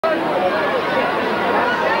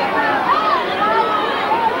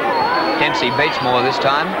Fancy beats more this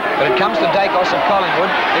time, but it comes to Dacos of Collingwood.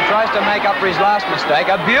 He tries to make up for his last mistake.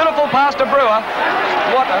 A beautiful pass to Brewer.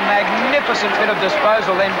 What a magnificent bit of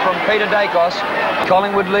disposal then from Peter Dacos.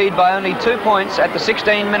 Collingwood lead by only 2 points at the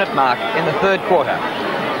 16-minute mark in the third quarter.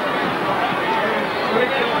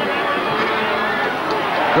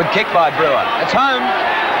 Good kick by Brewer. It's home.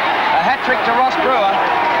 A hat-trick to Ross Brewer,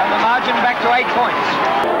 and the margin back to 8 points.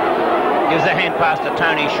 Gives a hand pass to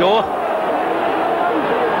Tony Shaw.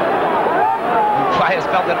 Players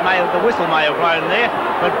felt that the whistle may have blown there,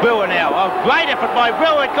 but Brewer now, a great effort by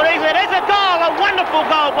Brewer. It could easily, there's a goal, a wonderful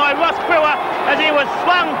goal by Ross Brewer as he was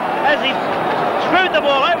slung, as he screwed the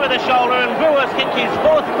ball over the shoulder, and Brewer's kicked his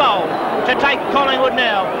 4th goal to take Collingwood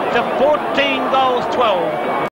now to 14 goals 12.